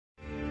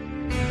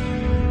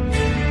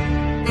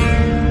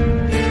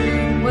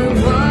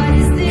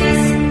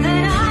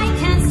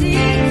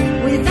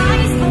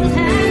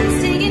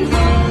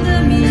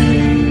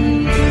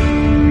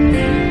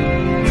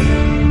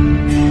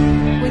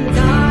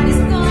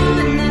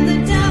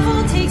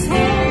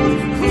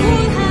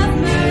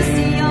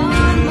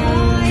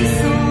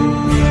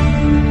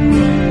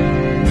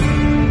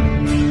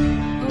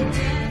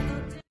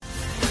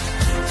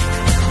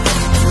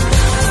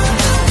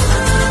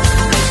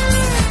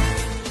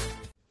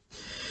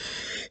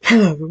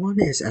Hello everyone,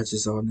 it's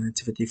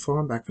Edge's954.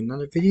 I'm back with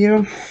another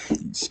video.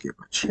 Let's get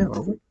my chair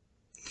over.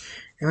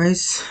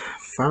 Anyways,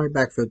 finally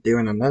back for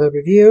doing another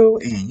review,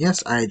 and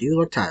yes, I do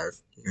look tired.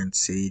 You can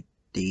see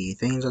the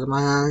things under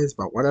my eyes,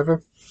 but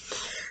whatever.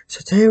 So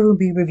today we'll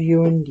be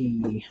reviewing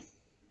the,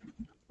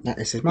 not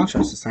Ichibansho,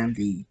 this time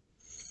the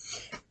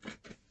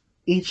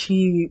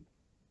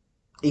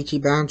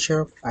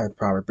Ichibansho, I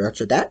probably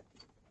butchered that,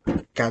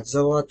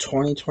 Godzilla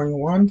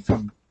 2021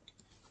 from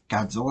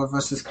Godzilla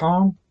vs.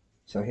 Kong.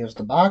 So here's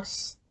the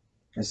box,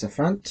 here's the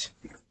front,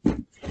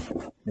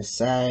 the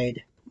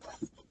side,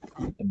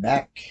 the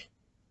back,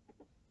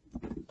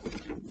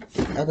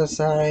 the other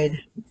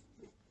side,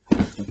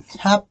 the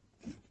top,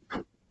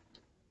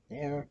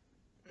 there,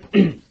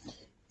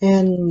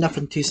 and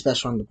nothing too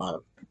special on the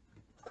bottom.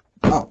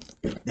 Oh,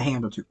 the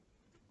handle too.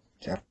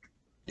 So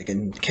you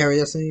can carry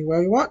this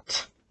anywhere you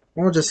want,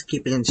 or just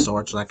keep it in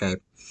storage like I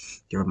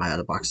do with my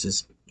other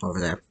boxes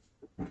over there.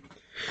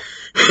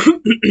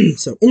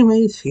 So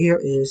anyways, here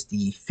is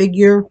the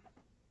figure.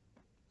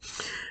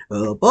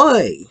 Oh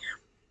boy,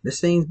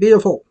 this thing's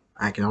beautiful.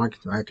 I can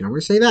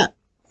only say that.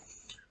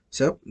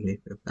 So let me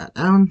put that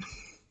down.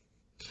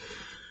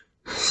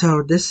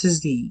 So this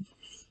is the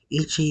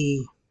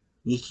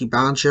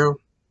Ichibansho.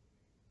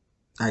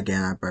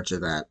 Again, I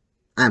butchered that.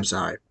 I'm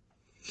sorry.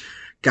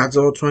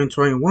 Godzilla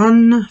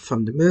 2021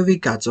 from the movie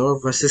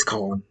Godzilla vs.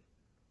 Kong.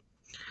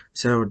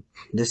 So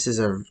this is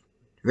a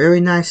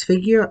very nice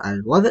figure. I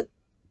love it.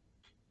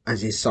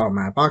 As you saw in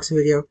my unboxing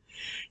video.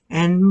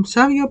 And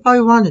some of you are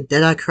probably wondering,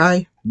 did I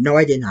cry? No,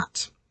 I did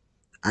not.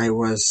 I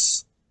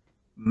was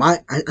I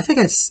think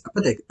I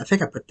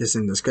put this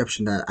in the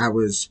description that I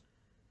was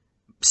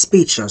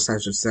speechless, I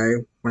should say.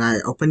 When I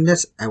opened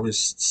this, I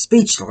was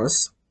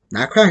speechless.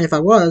 Not crying. If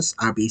I was,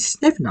 I'd be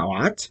sniffing a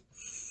lot.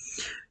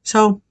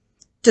 So,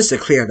 just to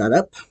clear that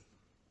up,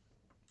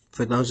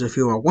 for those of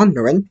you who are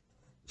wondering.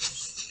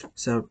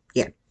 So,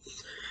 yeah.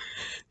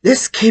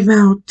 This came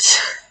out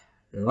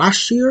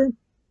last year.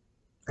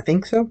 I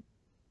think so.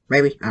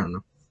 Maybe. I don't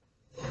know.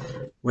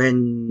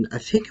 I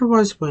think it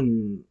was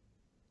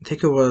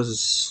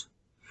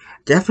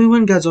definitely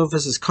when Godzilla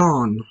vs.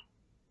 Kong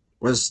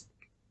was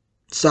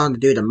starting to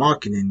do the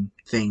marketing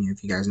thing,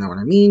 if you guys know what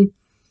I mean.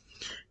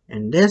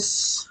 And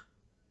this,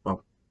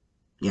 well,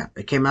 yeah,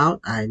 it came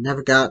out. I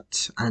never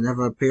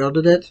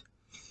pre-ordered it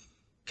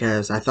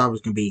because I thought it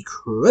was going to be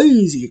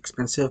crazy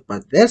expensive.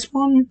 But this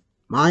one,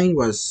 mine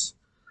was,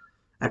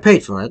 I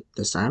paid for it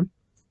this time,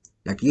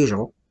 like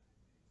usual.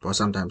 Well,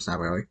 sometimes not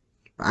really.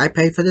 But I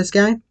paid for this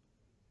guy.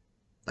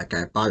 Like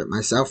I bought it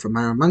myself for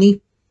my own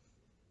money.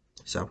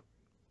 So,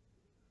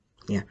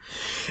 yeah.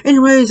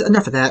 Anyways,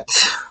 enough of that.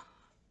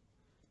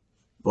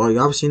 Well, you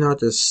obviously know what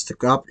this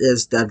up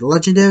is the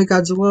legendary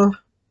Godzilla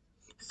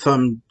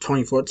from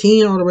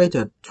 2014 all the way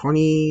to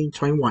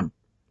 2021.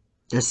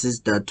 This is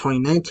the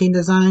 2019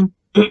 design.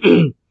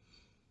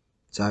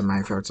 Sorry,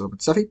 my throat's a little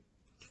bit stuffy.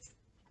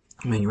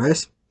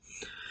 Anyways,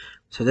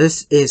 so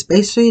this is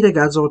basically the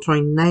Godzilla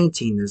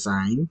 2019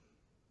 design.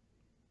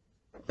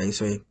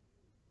 Basically,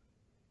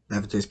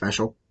 nothing too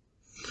special.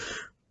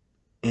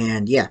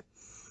 And yeah,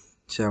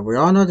 so we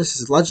all know this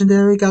is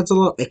legendary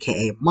Godzilla,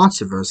 aka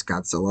Monsterverse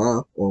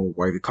Godzilla, or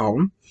whatever you call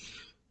him.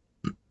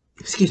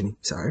 Excuse me,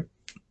 sorry.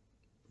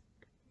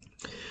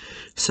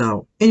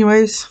 So,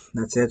 anyways,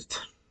 that's it.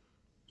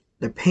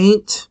 The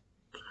paint.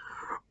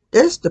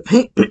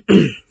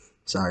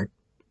 Sorry.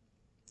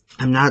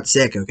 I'm not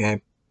sick,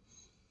 okay?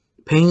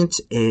 Paint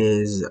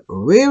is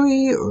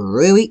really,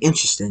 really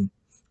interesting.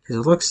 Because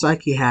it looks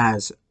like he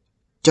has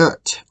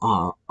dirt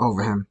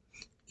over him.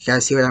 You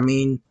guys see what I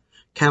mean?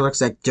 Kind of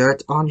looks like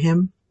dirt on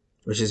him,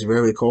 which is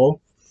really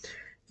cool.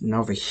 And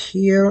over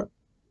here,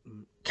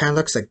 kind of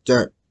looks like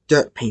dirt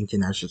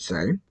painting, I should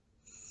say.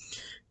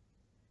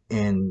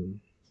 And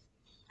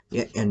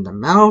yeah, and the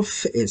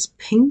mouth is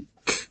pink.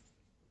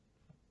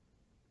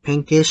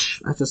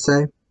 Pinkish, I should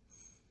say.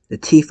 The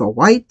teeth are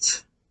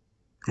white,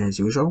 as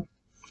usual.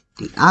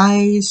 The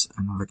eyes,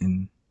 I don't know if I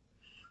can.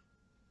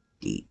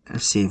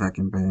 Let's see if I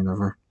can bring it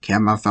over.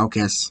 Camera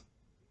focus.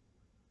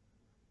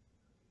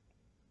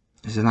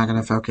 Is it not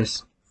gonna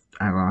focus?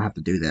 I will have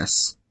to do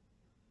this.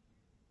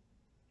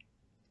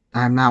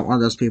 I'm not one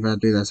of those people that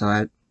do this,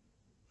 alright?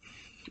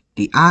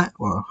 The eye,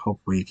 well,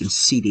 hopefully you can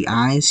see the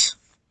eyes.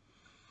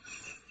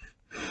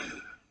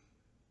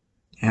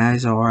 The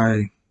eyes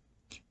are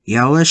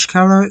yellowish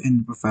color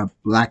and with a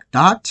black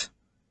dot.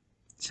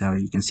 So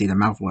you can see the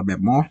mouth a little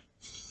bit more.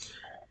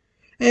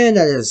 And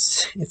that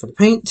is it for the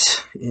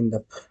paint. And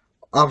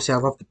obviously I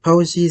love the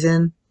pose he's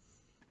in.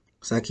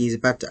 Looks like he's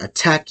about to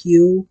attack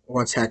you,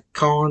 or attack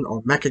Kong,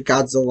 or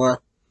Mechagodzilla.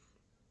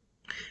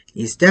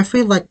 He's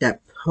definitely like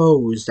that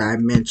pose that I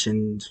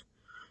mentioned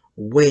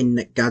when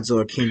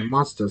Godzilla King of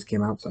Monsters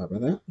came out. Sorry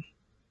about that.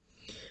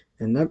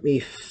 And let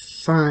me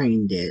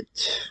find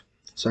it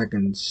so I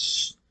can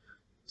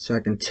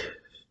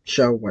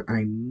show what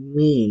I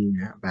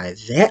mean by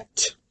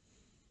that.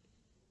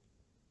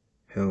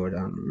 Hold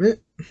on a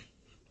minute.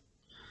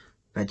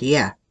 But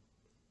yeah,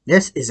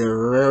 this is a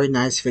really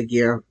nice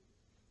figure.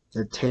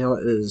 The tail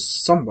is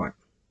somewhat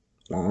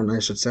on, I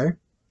should say.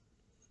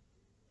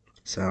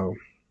 So,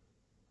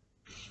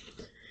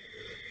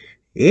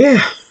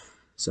 yeah.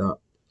 So,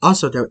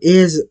 also, there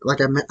is, like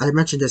I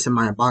mentioned this in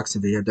my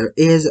unboxing video, there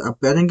is a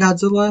Burning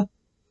Godzilla,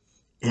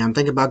 and I'm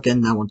thinking about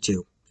getting that one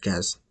too,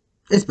 because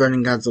it's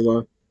Burning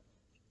Godzilla.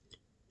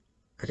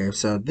 Okay,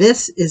 so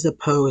this is the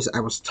pose I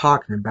was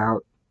talking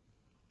about.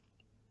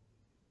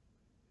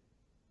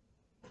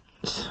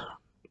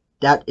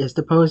 That is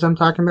the pose I'm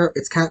talking about.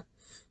 It's kind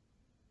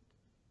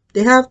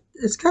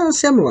of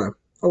similar,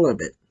 a little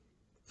bit.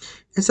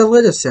 It's a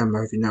little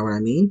similar, if you know what I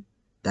mean.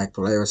 That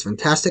glare is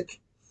fantastic.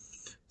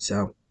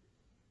 So,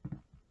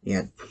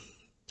 yeah,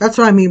 that's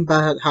what I mean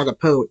by how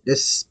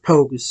this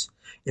pose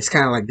is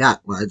kind of like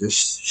that, what I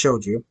just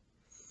showed you.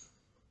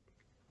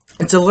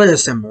 It's a little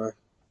similar,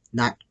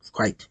 not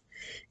quite.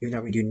 Even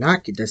though we do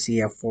not get to see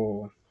a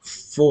full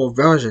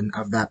version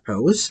of that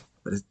pose,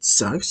 but it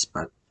sucks.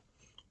 But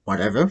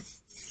whatever.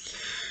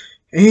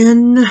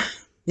 And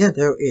yeah,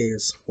 there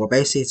is. Well,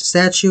 basically, it's a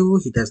statue.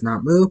 He does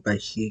not move, but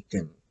he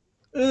can.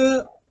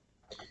 Uh,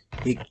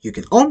 you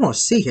can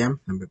almost see him.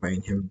 Let me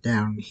bring him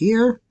down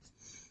here.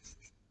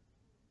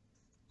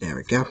 There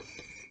we go.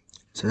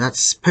 So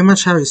that's pretty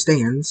much how he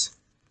stands.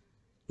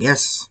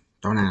 Yes,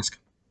 don't ask.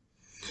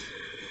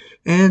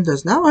 And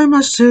there's not very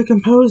much to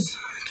compares.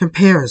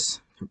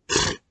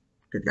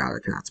 Good God, I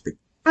cannot speak.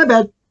 My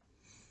bad.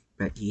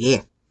 But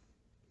yeah.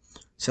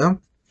 So,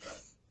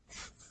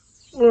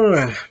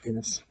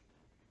 goodness.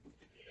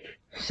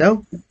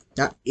 So,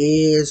 that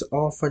is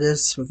all for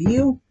this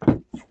review.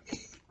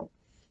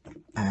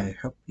 I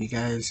hope you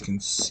guys can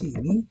see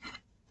me.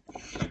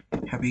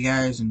 Hope you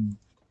guys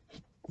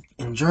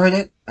enjoyed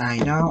it. I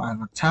know I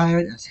look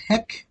tired as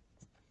heck.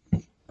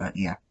 But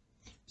yeah.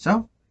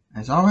 So,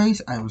 as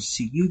always, I will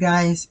see you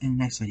guys in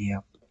the next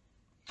video.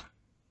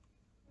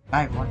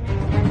 Bye,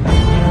 everyone.